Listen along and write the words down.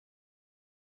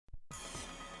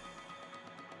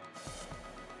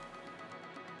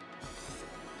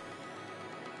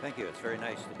Thank you. It's very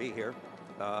nice to be here.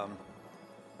 I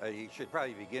should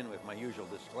probably begin with my usual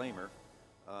disclaimer.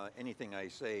 Anything I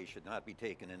say should not be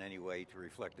taken in any way to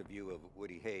reflect the view of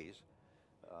Woody Hayes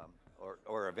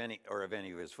or of any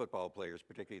of his football players,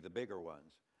 particularly the bigger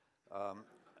ones.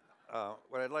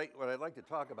 What I'd like to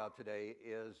talk about today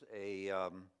is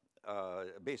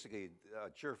basically a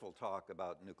cheerful talk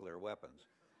about nuclear weapons.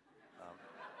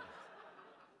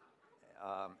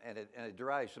 And it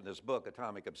derives from this book,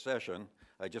 Atomic Obsession.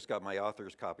 I just got my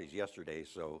author's copies yesterday,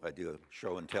 so I do a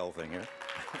show and tell thing here.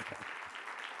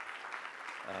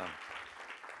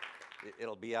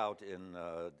 It'll be out in,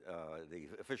 the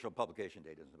official publication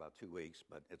date is in about 2 weeks,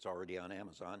 but it's already on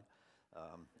Amazon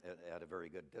at a very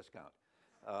good discount.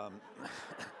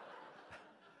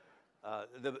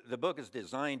 The book is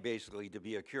designed basically to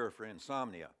be a cure for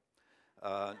insomnia.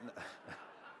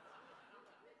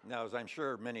 Now, as I'm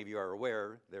sure many of you are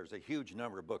aware, there's a huge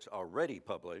number of books already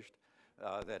published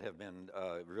that have been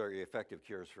very effective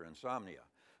cures for insomnia.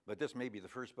 But this may be the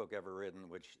first book ever written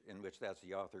in which that's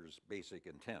the author's basic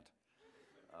intent.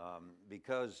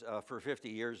 Because for 50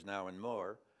 years now and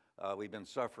more, we've been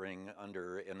suffering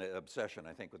under an obsession,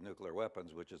 I think, with nuclear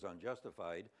weapons, which is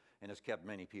unjustified and has kept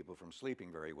many people from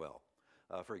sleeping very well.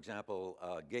 For example,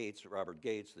 Robert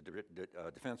Gates, the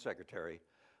defense secretary,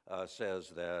 says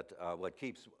that what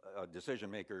keeps decision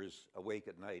makers awake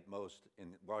at night most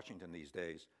in Washington these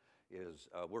days is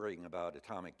worrying about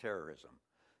atomic terrorism.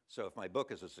 So if my book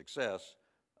is a success,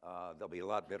 there'll be a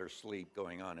lot better sleep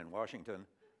going on in Washington,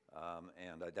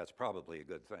 and that's probably a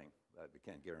good thing. We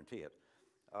can't guarantee it.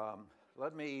 I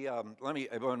want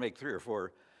to make 3 or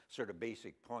 4 sort of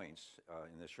basic points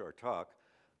in this short talk.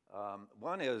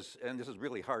 One is, and this is a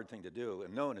really hard thing to do,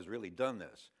 and no one has really done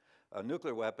this,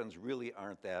 nuclear weapons really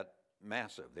aren't that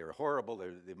massive. They're horrible.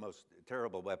 They're the most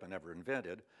terrible weapon ever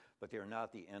invented, but they're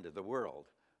not the end of the world.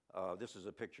 This is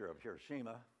a picture of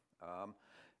Hiroshima,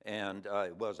 and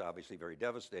it was obviously very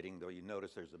devastating, though you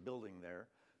notice there's a building there,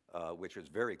 which is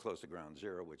very close to ground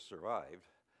zero, which survived.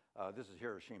 This is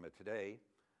Hiroshima today.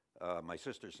 My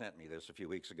sister sent me this a few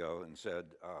weeks ago and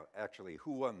said, actually,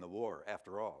 who won the war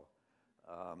after all?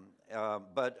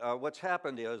 But what's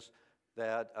happened is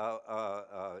that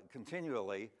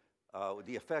continually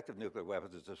the effect of nuclear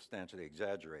weapons is substantially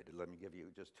exaggerated. Let me give you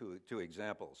just two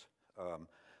examples.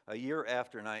 A year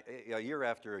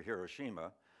after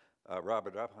Hiroshima,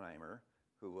 Robert Oppenheimer,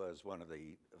 who was one of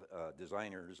the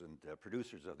designers and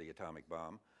producers of the atomic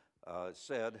bomb,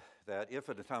 said that if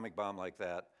an atomic bomb like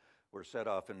that were set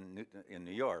off in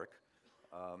New York,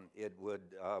 it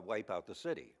would wipe out the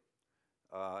city.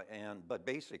 But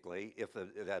basically, if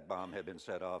that bomb had been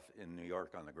set off in New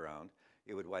York on the ground,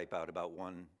 it would wipe out about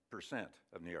 1%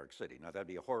 of New York City. Now, that'd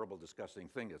be a horrible, disgusting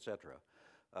thing, et cetera,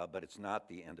 but it's not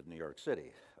the end of New York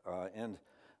City. And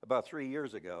about 3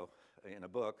 years ago, in a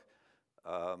book,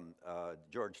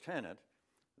 George Tenet,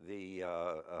 the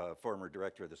former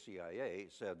director of the CIA,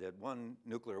 said that one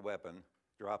nuclear weapon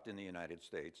dropped in the United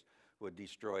States would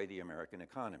destroy the American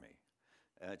economy.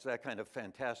 It's that kind of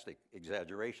fantastic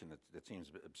exaggeration that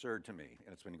seems absurd to me,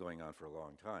 and it's been going on for a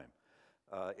long time.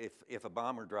 If a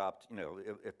bomb were dropped,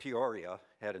 if Peoria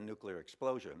had a nuclear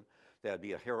explosion, that'd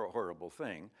be a horrible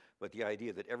thing. But the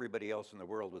idea that everybody else in the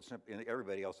world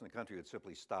everybody else in the country would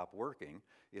simply stop working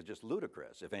is just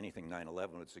ludicrous. If anything,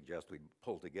 9/11 would suggest we'd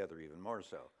pull together even more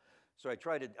so. So I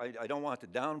don't want to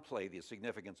downplay the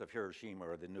significance of Hiroshima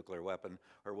or the nuclear weapon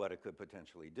or what it could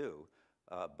potentially do,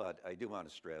 but I do want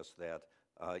to stress that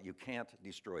you can't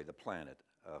destroy the planet,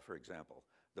 for example,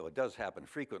 though it does happen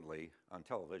frequently on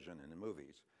television and in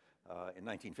movies. In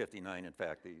 1959, in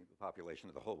fact, the population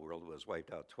of the whole world was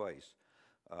wiped out twice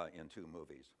in 2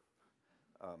 movies.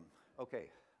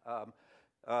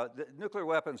 The nuclear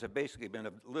weapons have basically been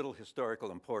of little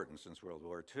historical importance since World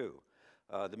War II.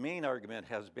 The main argument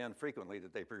has been frequently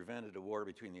that they prevented a war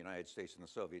between the United States and the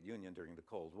Soviet Union during the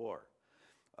Cold War.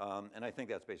 And I think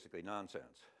that's basically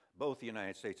nonsense. Both the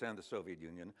United States and the Soviet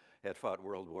Union had fought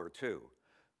World War II.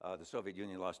 The Soviet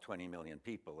Union lost 20 million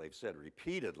people. They've said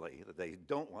repeatedly that they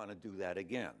don't want to do that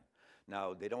again.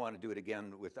 Now, they don't want to do it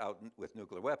again with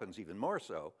nuclear weapons, even more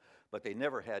so, but they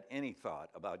never had any thought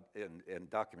about, and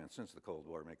documents since the Cold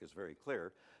War make this very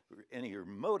clear, any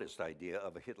remotest idea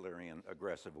of a Hitlerian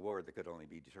aggressive war that could only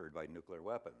be deterred by nuclear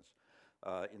weapons.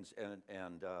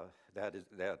 And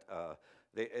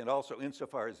also,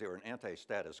 insofar as they were an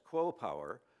anti-status quo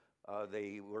power,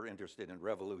 they were interested in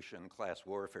revolution, class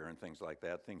warfare, and things like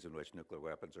that, things in which nuclear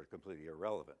weapons are completely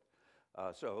irrelevant.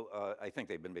 So I think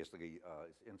they've been basically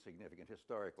insignificant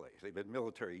historically. They've been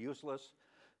military useless.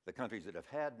 The countries that have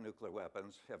had nuclear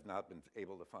weapons have not been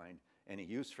able to find any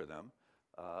use for them.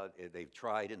 They've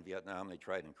tried in Vietnam, they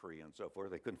tried in Korea and so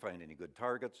forth. They couldn't find any good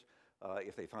targets.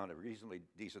 If they found a reasonably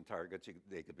decent targets,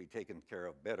 they could be taken care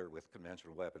of better with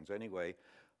conventional weapons anyway.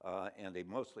 And they've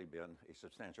mostly been a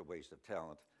substantial waste of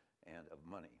talent and of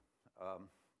money.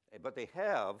 But they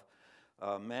have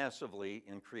massively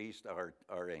increased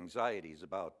our anxieties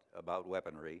about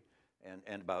weaponry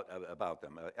and about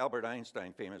them. Albert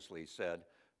Einstein famously said,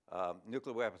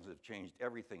 nuclear weapons have changed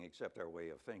everything except our way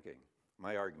of thinking.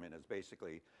 My argument is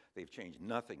basically they've changed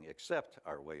nothing except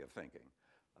our way of thinking.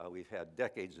 We've had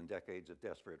decades and decades of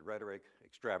desperate rhetoric,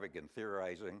 extravagant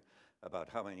theorizing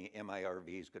about how many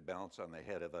MIRVs could bounce on the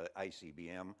head of an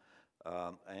ICBM,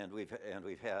 and we've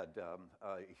had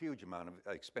a huge amount of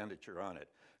expenditure on it.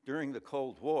 During the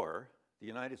Cold War, the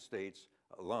United States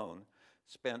alone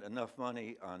spent enough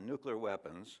money on nuclear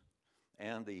weapons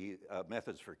and the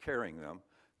methods for carrying them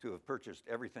to have purchased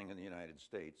everything in the United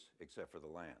States except for the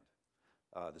land.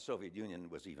 The Soviet Union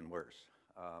was even worse.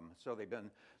 So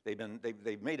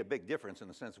they've made a big difference in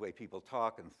the sense of the way people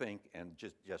talk and think and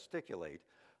just gesticulate,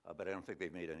 but I don't think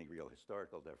they've made any real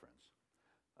historical difference.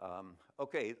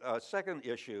 Second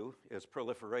issue is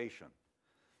proliferation.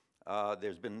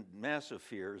 There's been massive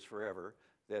fears forever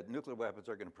that nuclear weapons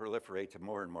are going to proliferate to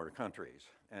more and more countries.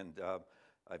 And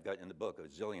I've got in the book a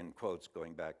zillion quotes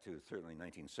going back to certainly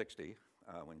 1960,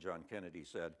 when John Kennedy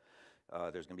said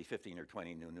there's going to be 15 or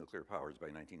 20 new nuclear powers by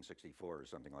 1964 or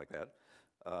something like that.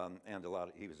 And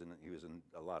he was in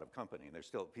a lot of company, and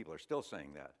people are still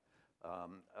saying that.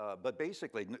 But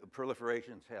basically, nuclear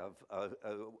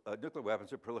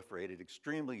weapons have proliferated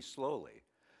extremely slowly.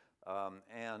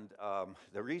 And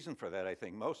the reason for that, I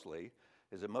think, mostly,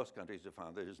 is that most countries have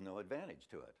found that there's no advantage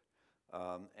to it.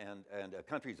 And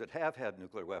countries that have had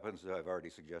nuclear weapons, as I've already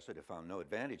suggested, have found no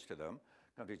advantage to them.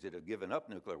 Countries that have given up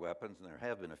nuclear weapons, and there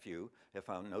have been a few, have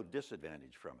found no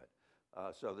disadvantage from it.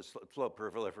 So the slow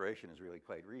proliferation is really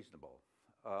quite reasonable.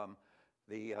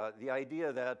 The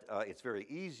idea that it's very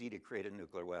easy to create a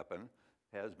nuclear weapon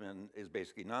is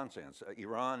basically nonsense.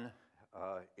 Iran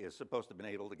is supposed to have been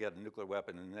able to get a nuclear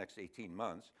weapon in the next 18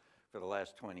 months for the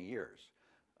last 20 years.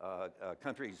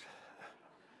 Countries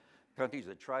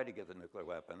that try to get the nuclear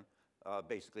weapon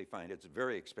basically find it's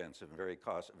very expensive and very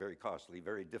costly,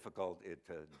 very difficult. It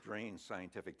drains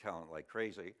scientific talent like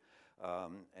crazy,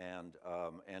 and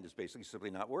is basically simply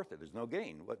not worth it. There's no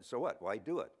gain. So what? Why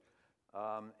do it?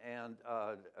 That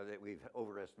we've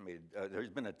overestimated. There's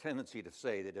been a tendency to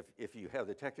say that if you have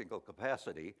the technical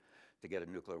capacity to get a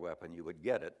nuclear weapon, you would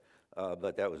get it,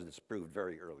 but that was disproved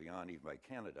very early on, even by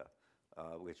Canada,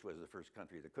 which was the first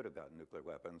country that could have gotten nuclear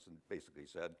weapons, and basically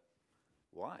said,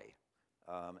 why?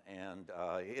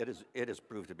 It is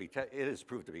proved to be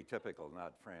typical,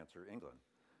 not France or England.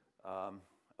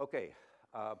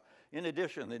 In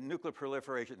addition, the nuclear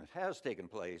proliferation that has taken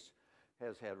place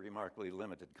has had remarkably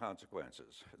limited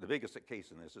consequences. The biggest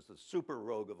case in this is the super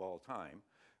rogue of all time,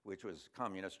 which was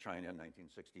Communist China in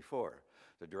 1964.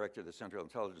 The director of the Central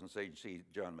Intelligence Agency,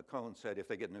 John McCone, said if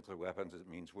they get nuclear weapons, it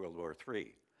means World War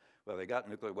III. Well, they got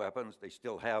nuclear weapons. They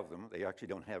still have them. They actually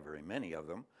don't have very many of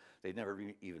them. They never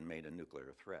even made a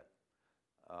nuclear threat.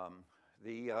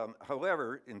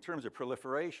 However, in terms of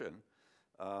proliferation,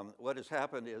 what has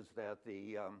happened is that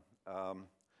the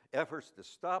efforts to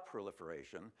stop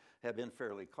proliferation have been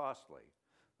fairly costly.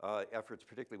 Efforts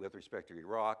particularly with respect to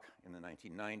Iraq in the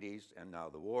 1990s, and now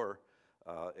the war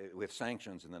with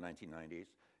sanctions in the 1990s,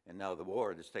 and now the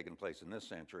war that's taken place in this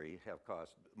century have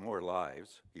cost more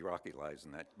lives, Iraqi lives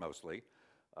in that mostly,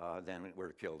 than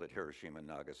were killed at Hiroshima and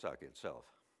Nagasaki itself.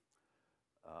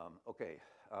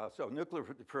 So nuclear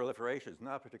proliferation is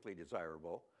not particularly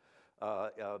desirable,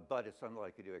 but it's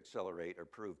unlikely to accelerate or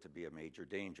prove to be a major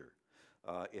danger.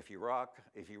 If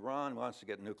Iran wants to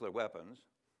get nuclear weapons,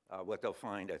 what they'll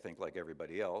find, I think, like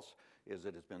everybody else, is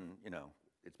that it's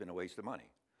been a waste of money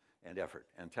and effort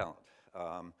and talent.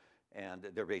 And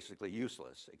they're basically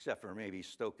useless, except for maybe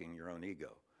stoking your own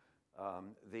ego.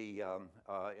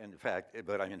 In fact,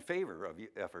 but I'm in favor of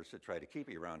efforts to try to keep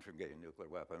Iran from getting nuclear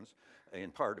weapons.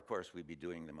 In part, of course, we'd be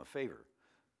doing them a favor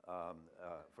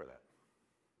for that.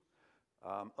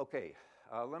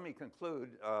 Let me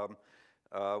conclude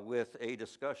with a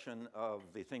discussion of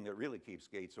the thing that really keeps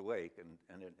Gates awake,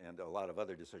 and a lot of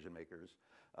other decision makers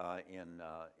in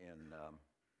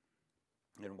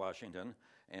Washington,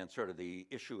 and sort of the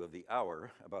issue of the hour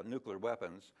about nuclear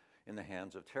weapons in the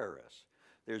hands of terrorists.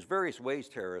 There's various ways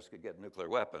terrorists could get nuclear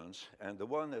weapons, and the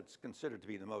one that's considered to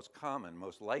be the most common,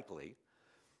 most likely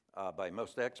by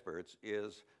most experts,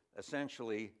 is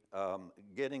essentially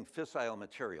getting fissile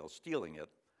material, stealing it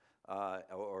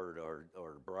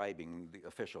or bribing the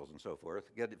officials and so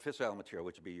forth, get fissile material,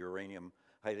 which would be uranium,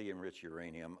 highly enriched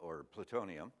uranium or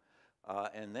plutonium,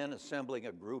 and then assembling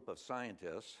a group of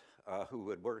scientists who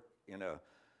would work in a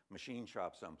machine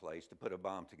shop someplace to put a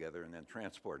bomb together and then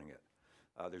transporting it.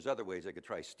 There's other ways they could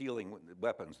try stealing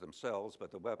weapons themselves,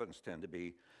 but the weapons tend to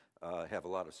be, have a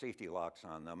lot of safety locks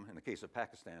on them. In the case of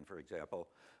Pakistan, for example,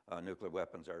 nuclear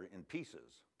weapons are in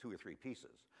pieces, 2 or 3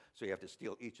 pieces. So you have to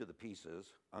steal each of the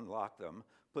pieces, unlock them,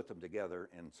 put them together,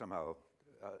 and somehow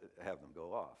have them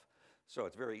go off. So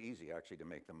it's very easy, actually, to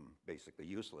make them basically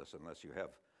useless unless you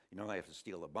don't have to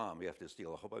steal a bomb. You have to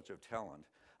steal a whole bunch of talent.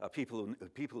 People who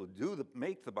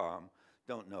make the bomb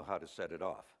don't know how to set it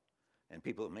off. And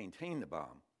people who maintain the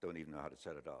bomb don't even know how to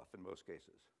set it off in most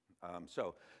cases.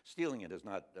 So stealing it is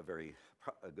not a very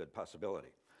good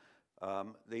possibility.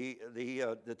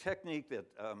 The technique that,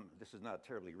 this is not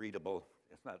terribly readable.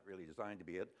 It's not really designed to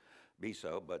be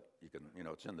so, but you can,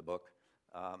 it's in the book.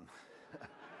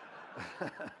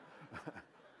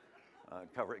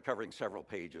 Covering several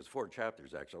pages, 4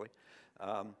 chapters actually.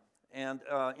 And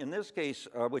in this case,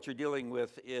 what you're dealing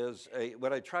with is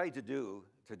what I tried to do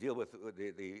to deal with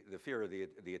the fear of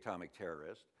the atomic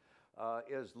terrorist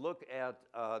is look at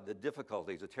the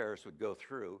difficulties a terrorist would go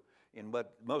through in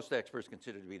what most experts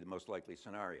consider to be the most likely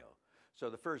scenario. So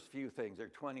the first few things, there are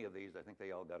 20 of these, I think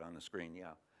they all got on the screen,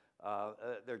 yeah.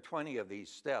 There are 20 of these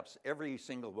steps, every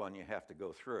single one you have to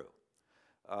go through.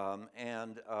 What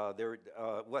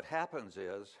happens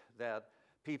is that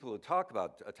people who talk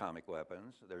about atomic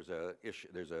weapons, there's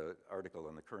an article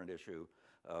in the current issue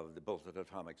of the Bulletin of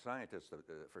Atomic Scientists,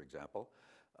 for example,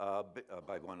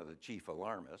 by one of the chief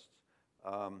alarmists,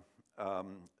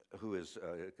 who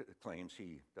claims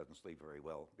he doesn't sleep very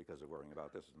well because of worrying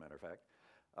about this, as a matter of fact.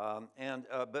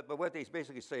 But what they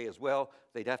basically say is, well,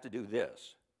 they'd have to do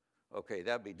this. Okay,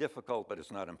 that'd be difficult, but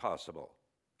it's not impossible.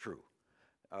 True.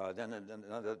 Then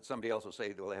somebody else will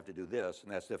say they'll have to do this,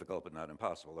 and that's difficult but not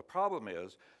impossible. The problem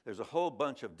is there's a whole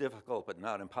bunch of difficult but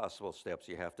not impossible steps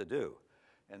you have to do.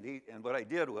 And what I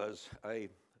did was I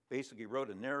basically wrote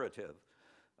a narrative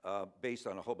based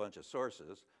on a whole bunch of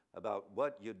sources about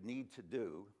what you'd need to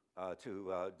do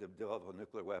to develop a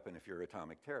nuclear weapon if you're an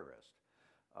atomic terrorist.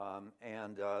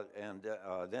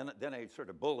 Then I sort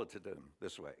of bulleted them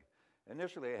this way.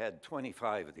 Initially, I had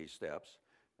 25 of these steps.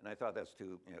 And I thought that's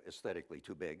aesthetically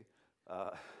too big.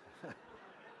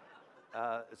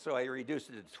 So I reduced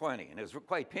it to 20, and it was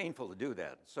quite painful to do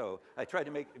that. So I tried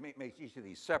to make each of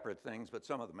these separate things, but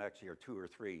some of them actually are 2 or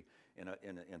 3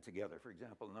 in together. For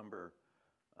example, number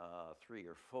 3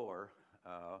 or 4.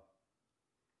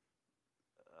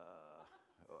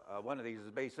 One of these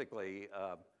is basically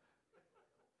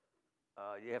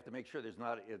you have to make sure there's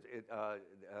not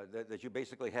that you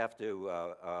basically have to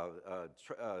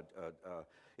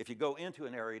if you go into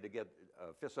an area to get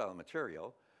fissile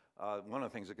material, one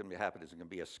of the things that can happen is it can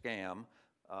be a scam,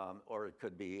 or it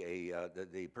could be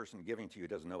the person giving to you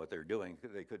doesn't know what they're doing.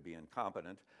 They could be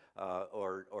incompetent,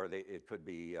 or it could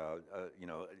be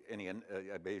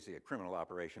basically a criminal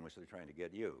operation which they're trying to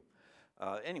get you.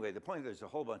 Anyway, the point is there's a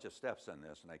whole bunch of steps in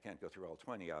this, and I can't go through all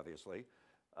 20, obviously.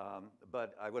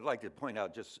 But I would like to point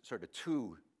out just sort of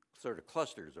 2 sort of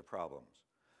clusters of problems.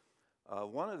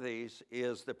 One of these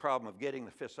is the problem of getting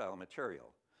the fissile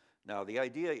material. Now, the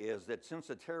idea is that since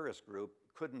a terrorist group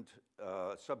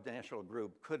subnational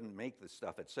group couldn't make the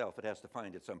stuff itself, it has to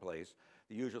find it someplace.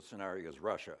 The usual scenario is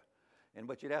Russia. And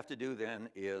what you'd have to do then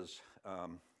is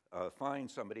find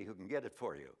somebody who can get it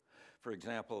for you. For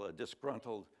example, a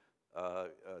disgruntled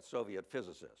Soviet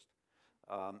physicist.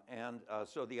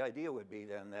 So the idea would be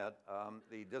then that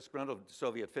the disgruntled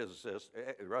Soviet physicist,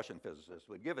 Russian physicist,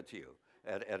 would give it to you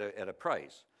at a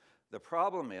price. The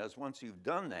problem is, once you've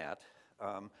done that,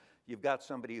 you've got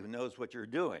somebody who knows what you're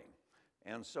doing.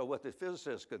 And so what the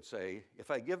physicist could say,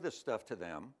 if I give this stuff to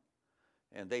them,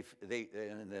 and then they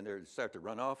start to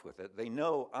run off with it, they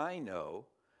know I know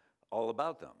all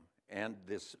about them. And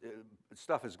this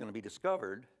stuff is going to be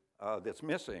discovered that's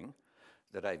missing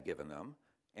that I've given them.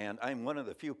 And I'm one of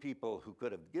the few people who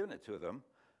could have given it to them.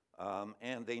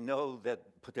 And they know that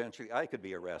potentially I could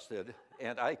be arrested,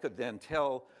 and I could then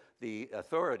tell the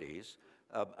authorities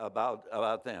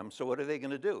about them. So what are they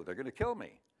going to do? They're going to kill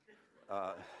me.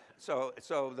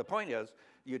 So the point is,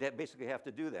 you'd basically have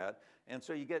to do that. And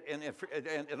so you get,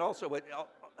 and also what,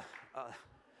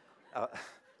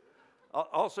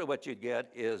 also what you'd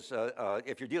get is,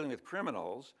 if you're dealing with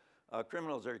criminals,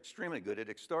 criminals are extremely good at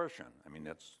extortion. I mean,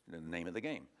 that's the name of the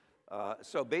game.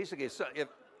 So basically,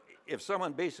 if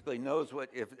someone basically knows what,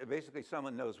 if basically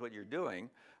someone knows what you're doing,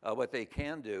 what they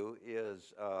can do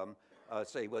is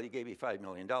say, well, you gave me $5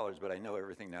 million, but I know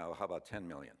everything now. How about 10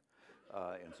 million?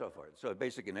 And so forth. So it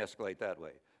basically can escalate that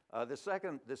way. The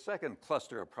second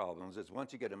cluster of problems is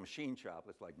once you get a machine shop,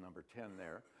 it's like number 10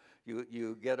 there,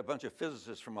 you get a bunch of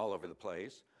physicists from all over the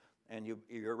place, and you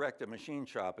erect a machine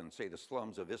shop in, say, the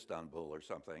slums of Istanbul or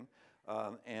something,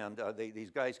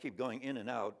 these guys keep going in and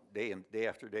out day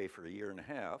after day for a year and a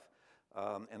half,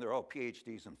 and they're all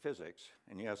PhDs in physics,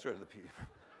 and you have sort of the people.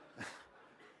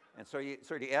 And so you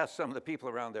ask some of the people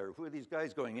around there, who are these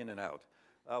guys going in and out?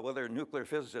 Well, they're nuclear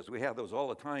physicists. We have those all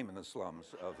the time in the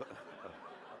slums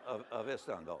of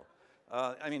Istanbul.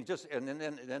 I mean, and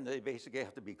then they basically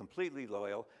have to be completely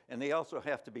loyal, and they also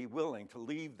have to be willing to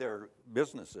leave their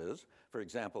businesses, for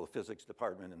example, a physics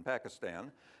department in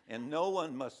Pakistan, and no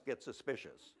one must get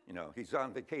suspicious. You know, he's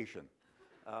on vacation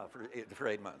for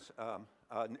 8 months,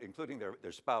 including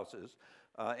their spouses.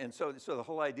 And so the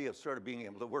whole idea of sort of being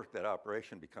able to work that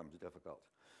operation becomes difficult.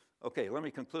 Okay, let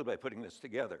me conclude by putting this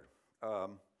together.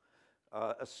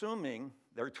 Assuming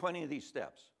there are 20 of these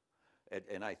steps,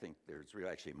 and I think there's really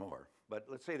actually more, but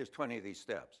let's say there's 20 of these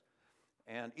steps,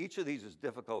 and each of these is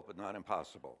difficult but not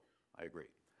impossible. I agree.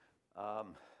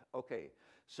 Okay,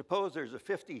 suppose there's a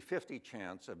 50-50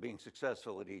 chance of being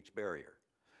successful at each barrier,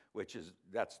 which is,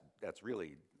 that's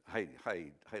really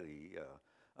highly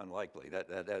unlikely.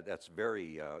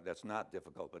 That's not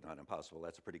difficult but not impossible.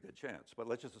 That's a pretty good chance. But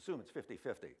let's just assume it's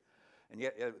 50-50. And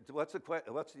yet, what's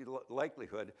the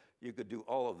likelihood you could do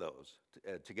all of those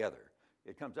together?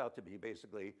 It comes out to be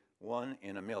basically 1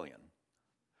 in a million.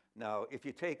 Now, if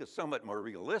you take a somewhat more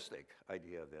realistic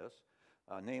idea of this,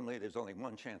 namely there's only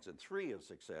 1 chance in 3 of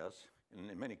success, and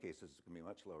in many cases it can be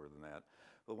much lower than that,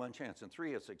 but 1 chance in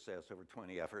 3 of success over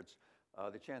 20 efforts,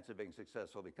 the chance of being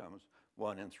successful becomes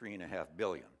 1 in 3.5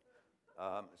 billion.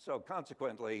 So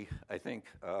consequently, I think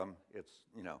it's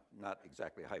not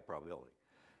exactly a high probability.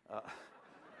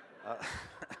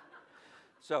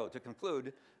 So to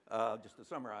conclude, just to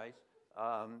summarize,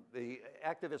 the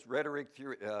activist rhetoric,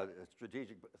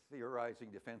 strategic theorizing,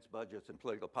 defense budgets, and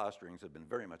political posturings have been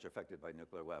very much affected by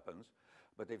nuclear weapons,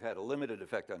 but they've had a limited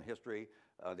effect on history.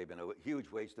 They've been a huge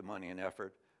waste of money and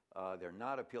effort. They're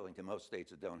not appealing to most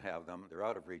states that don't have them. They're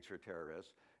out of reach for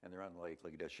terrorists, and they're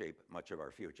unlikely to shape much of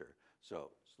our future.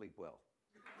 So sleep well.